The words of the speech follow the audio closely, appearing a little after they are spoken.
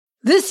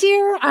This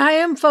year, I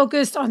am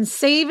focused on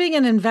saving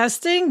and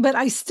investing, but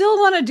I still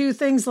want to do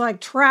things like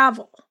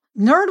travel.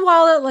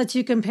 NerdWallet lets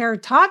you compare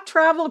top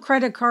travel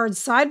credit cards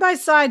side by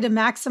side to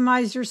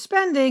maximize your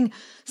spending,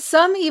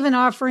 some even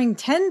offering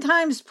 10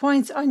 times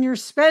points on your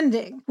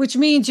spending, which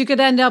means you could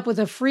end up with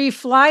a free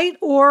flight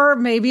or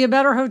maybe a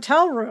better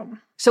hotel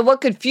room. So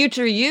what could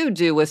future you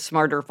do with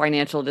smarter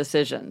financial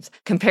decisions?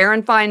 Compare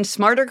and find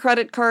smarter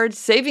credit cards,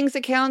 savings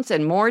accounts,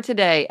 and more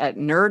today at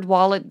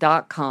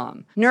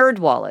nerdwallet.com.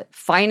 NerdWallet,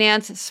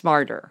 finance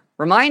smarter.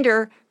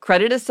 Reminder,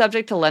 credit is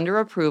subject to lender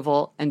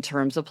approval and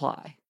terms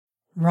apply.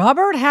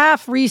 Robert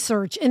Half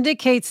research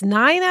indicates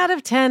 9 out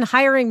of 10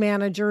 hiring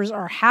managers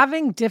are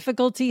having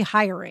difficulty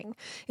hiring.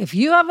 If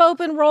you have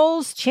open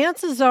roles,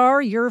 chances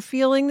are you're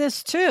feeling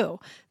this too.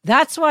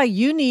 That's why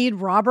you need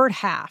Robert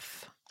Half.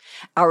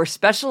 Our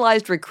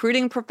specialized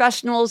recruiting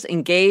professionals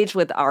engage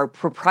with our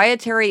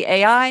proprietary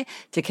AI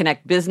to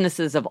connect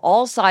businesses of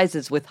all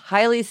sizes with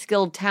highly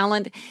skilled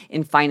talent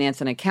in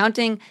finance and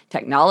accounting,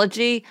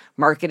 technology,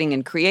 marketing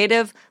and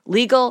creative,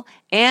 legal,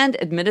 and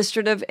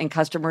administrative and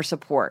customer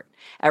support.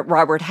 At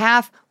Robert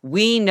Half,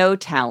 we know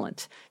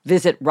talent.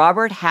 Visit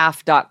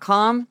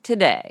roberthalf.com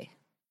today.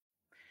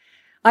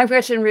 I'm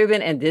Gretchen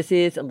Rubin, and this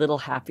is A Little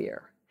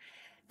Happier.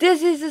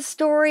 This is a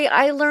story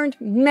I learned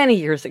many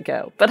years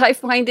ago, but I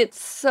find it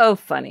so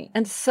funny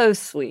and so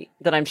sweet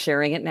that I'm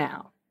sharing it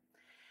now.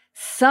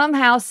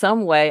 Somehow,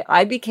 some way,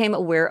 I became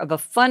aware of a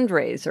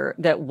fundraiser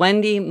that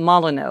Wendy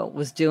Molyneux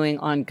was doing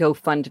on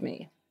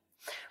GoFundMe.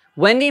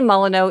 Wendy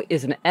Molyneux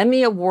is an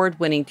Emmy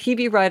Award-winning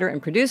TV writer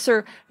and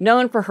producer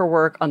known for her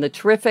work on the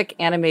terrific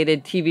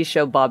animated TV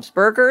show Bob's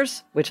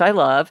Burgers, which I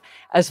love,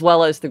 as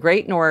well as The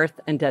Great North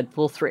and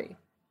Deadpool 3.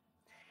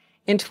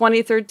 In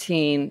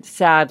 2013,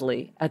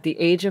 sadly, at the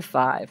age of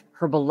 5,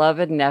 her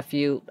beloved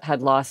nephew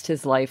had lost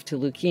his life to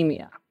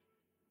leukemia.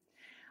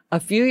 A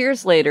few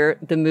years later,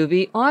 the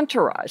movie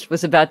Entourage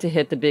was about to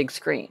hit the big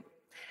screen.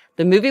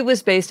 The movie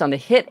was based on the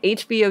hit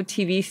HBO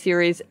TV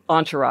series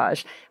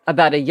Entourage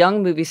about a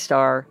young movie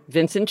star,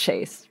 Vincent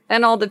Chase,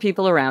 and all the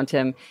people around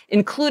him,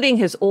 including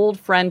his old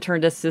friend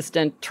turned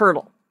assistant,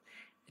 Turtle.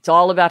 It's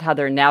all about how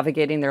they're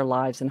navigating their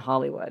lives in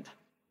Hollywood.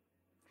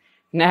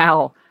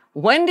 Now,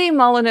 Wendy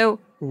Molyneux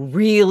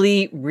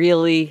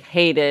really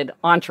hated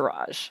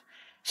Entourage.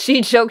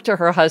 She joked to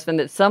her husband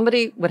that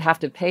somebody would have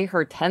to pay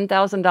her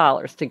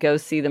 $10,000 to go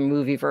see the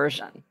movie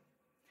version.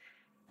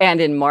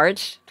 And in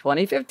March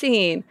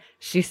 2015,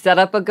 she set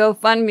up a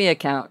GoFundMe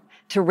account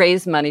to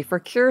raise money for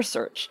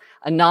CureSearch,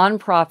 a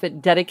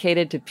nonprofit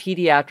dedicated to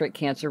pediatric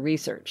cancer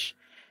research.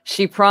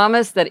 She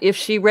promised that if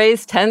she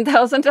raised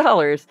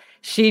 $10,000,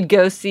 she'd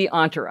go see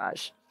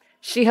Entourage.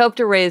 She hoped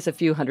to raise a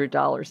few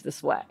 $100s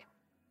this way.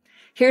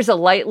 Here's a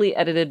lightly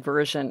edited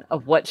version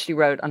of what she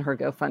wrote on her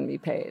GoFundMe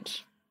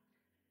page.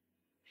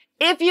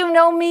 If you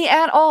know me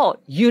at all,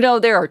 you know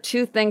there are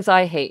two things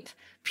I hate: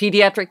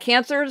 pediatric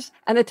cancers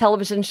and the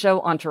television show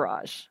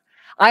Entourage.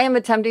 I am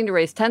attempting to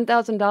raise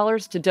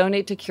 $10,000 to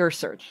donate to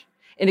CureSearch.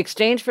 In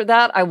exchange for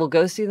that, I will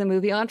go see the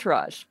movie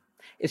Entourage.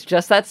 It's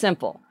just that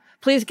simple.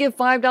 Please give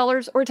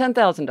 $5 or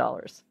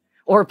 $10,000.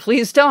 Or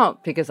please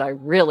don't, because I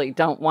really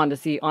don't want to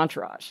see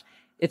Entourage.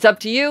 It's up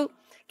to you.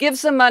 Give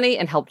some money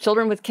and help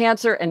children with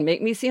cancer and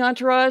make me see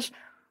Entourage,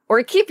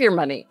 or keep your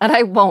money and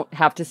I won't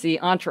have to see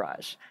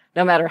Entourage.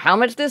 No matter how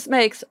much this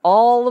makes,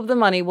 all of the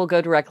money will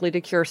go directly to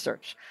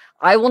CureSearch.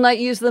 I will not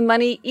use the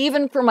money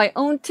even for my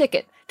own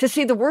ticket to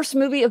see the worst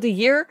movie of the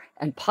year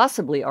and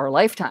possibly our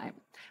lifetime.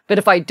 But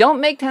if I don't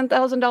make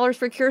 $10,000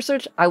 for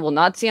CureSearch, I will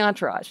not see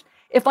Entourage.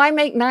 If I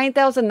make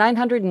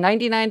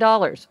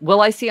 $9,999, will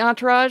I see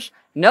Entourage?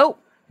 No,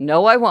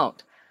 I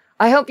won't.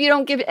 I hope you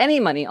don't give any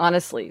money,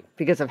 honestly,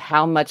 because of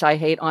how much I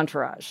hate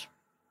Entourage.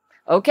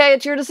 Okay,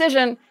 it's your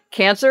decision.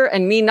 Cancer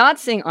and me not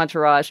seeing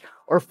Entourage,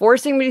 or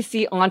forcing me to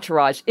see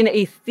Entourage in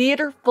a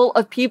theater full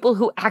of people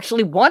who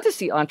actually want to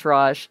see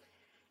Entourage,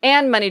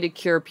 and money to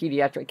cure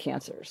pediatric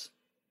cancers.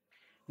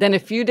 Then a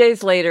few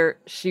days later,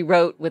 she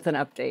wrote with an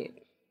update.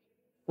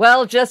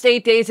 Well, just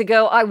 8 days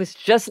ago, I was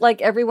just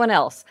like everyone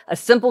else, a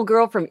simple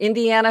girl from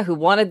Indiana who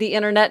wanted the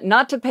internet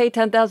not to pay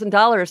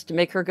 $10,000 to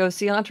make her go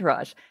see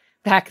Entourage.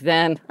 Back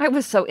then, I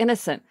was so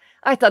innocent.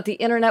 I thought the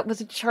internet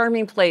was a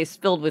charming place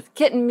filled with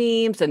kitten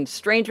memes and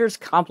strangers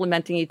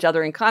complimenting each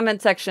other in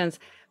comment sections.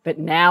 But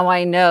now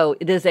I know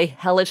it is a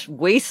hellish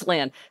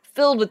wasteland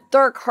filled with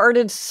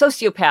dark-hearted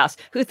sociopaths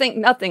who think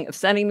nothing of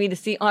sending me to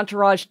see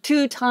Entourage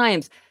 2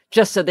 times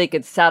just so they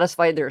could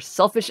satisfy their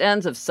selfish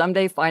ends of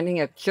someday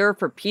finding a cure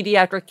for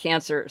pediatric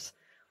cancers.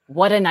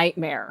 What a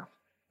nightmare.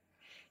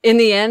 In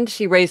the end,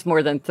 she raised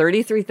more than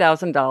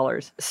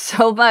 $33,000,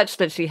 so much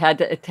that she had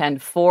to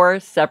attend 4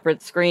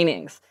 separate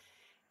screenings.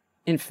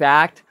 In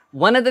fact,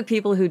 one of the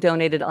people who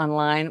donated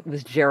online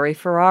was Jerry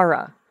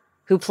Ferrara,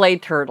 who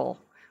played Turtle,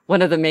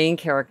 one of the main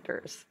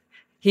characters.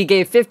 He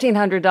gave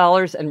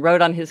 $1,500 and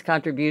wrote on his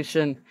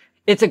contribution,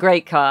 "It's a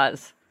great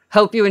cause.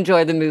 Hope you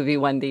enjoy the movie,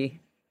 Wendy."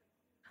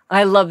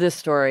 I love this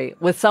story,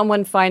 with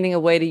someone finding a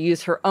way to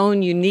use her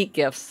own unique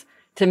gifts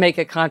to make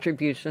a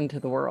contribution to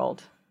the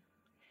world.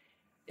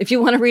 If you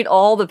want to read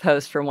all the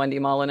posts from Wendy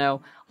Molyneux,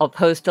 I'll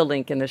post a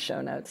link in the show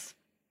notes.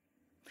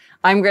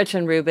 I'm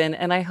Gretchen Rubin,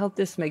 and I hope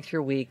this makes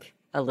your week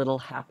a little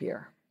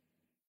happier.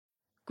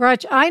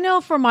 Gretch, I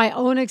know from my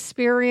own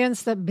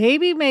experience that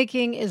baby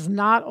making is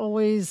not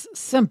always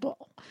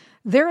simple.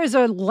 There is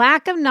a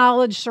lack of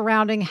knowledge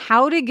surrounding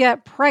how to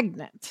get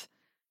pregnant.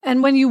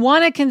 And when you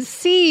want to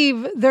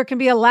conceive, there can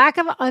be a lack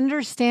of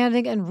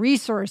understanding and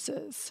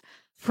resources.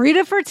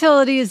 Frida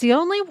Fertility is the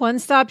only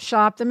one-stop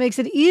shop that makes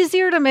it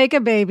easier to make a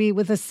baby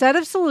with a set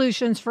of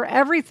solutions for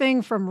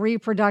everything from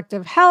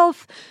reproductive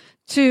health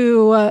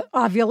to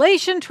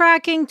ovulation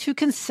tracking to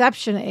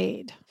conception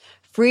aid.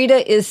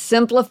 Frida is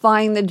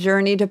simplifying the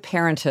journey to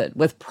parenthood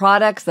with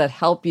products that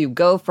help you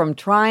go from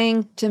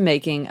trying to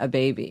making a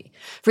baby.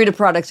 Frida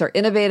products are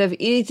innovative,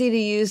 easy to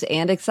use,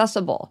 and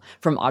accessible,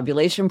 from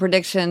ovulation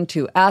prediction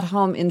to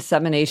at-home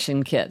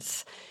insemination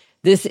kits.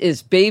 This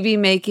is baby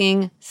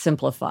making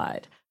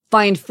simplified.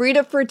 Find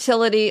Frida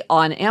Fertility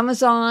on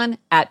Amazon,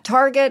 at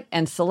Target,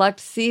 and select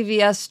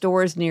CVS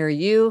stores near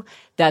you.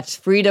 That's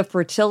Frida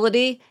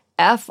Fertility,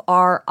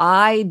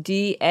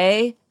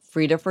 Frida,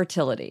 Frida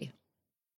Fertility.